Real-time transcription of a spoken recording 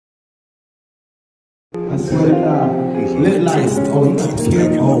swear to God. LittLyfe. Oh, you got to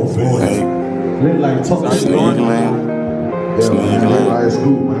speak. Oh, boy. LittLyfe, talk to me. Sneaky lane. LittLyfe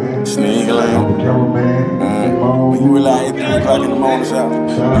school, man. Sneaky lane. I'm a cameraman. When you realize at 3 o'clock in the morning, so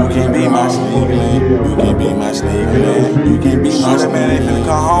you can't be my sneaky lane. You can't be my sneaky lane. You can't be my sneaky lane. Man, they finna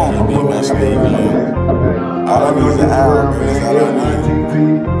come home. You be my sneaky lane. All I need is an hour, man. That's all I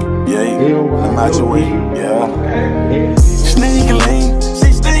need. Yeah, I'm out your way. Yeah. Sneaky lane.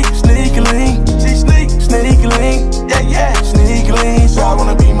 She sneaky lane. She sneaky lane. Yeah. Sneaky lane. So I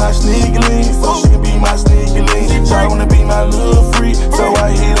wanna be my sneaky lane. So she can be my sneaky lane. So I wanna be my little freak. So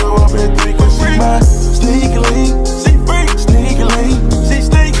I hit her up at 3 cause she my sneaky lane. She free. Sneaky lane. She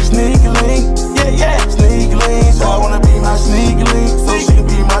sneaky lane. Yeah. Sneaky lane. So I wanna be my sneaky lane. So she can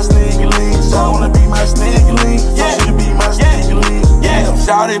be my sneaky lane. So I wanna be my sneaky lane. So she can be my sneaky lane. Yeah.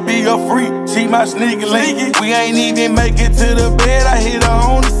 Shawty be a freak. She my sneaky link. We ain't even make it to the bed. I hit her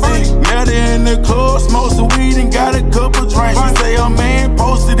on the seat. Met her in the club, smoked some weed and got a couple drinks. She say her man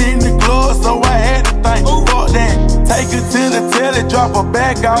posted in the club, so I had to think. Fuck that. Take her to the telly, drop her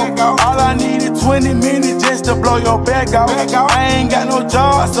back out. All I needed 20 minutes just to blow your back out. I ain't got no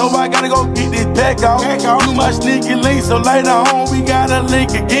job, so I gotta go get this back out. You my sneaky link, so later on we gotta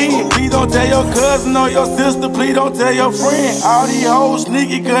link again. Please don't tell your cousin or your sister, please don't tell your friend. All these hoes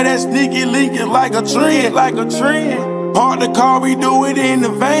sneaky, cause that sneaky link is like a trend, Park the car, we do it in the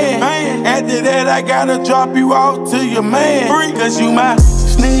van. After that, I gotta drop you off to your man. Cause you my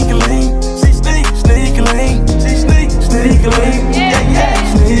sneaky link. She sneaky link. She sneaky link. Yeah.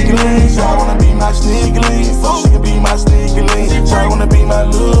 Sneaky link. So I wanna be my sneaky link. So she can be my sneaky link. So I wanna be my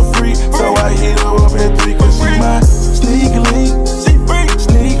little freak. So I hit her up at 3 cause she my sneaky link. She free.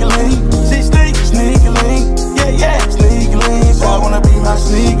 Sneaky link. She sneaky link. Yeah. Sneaky link. So I wanna be my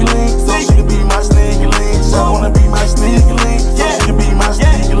sneaky link. So she can be my sneaky link. So I wanna be my sneaky link. So she can be my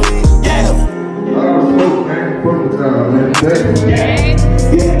sneaky link. Yeah. Man.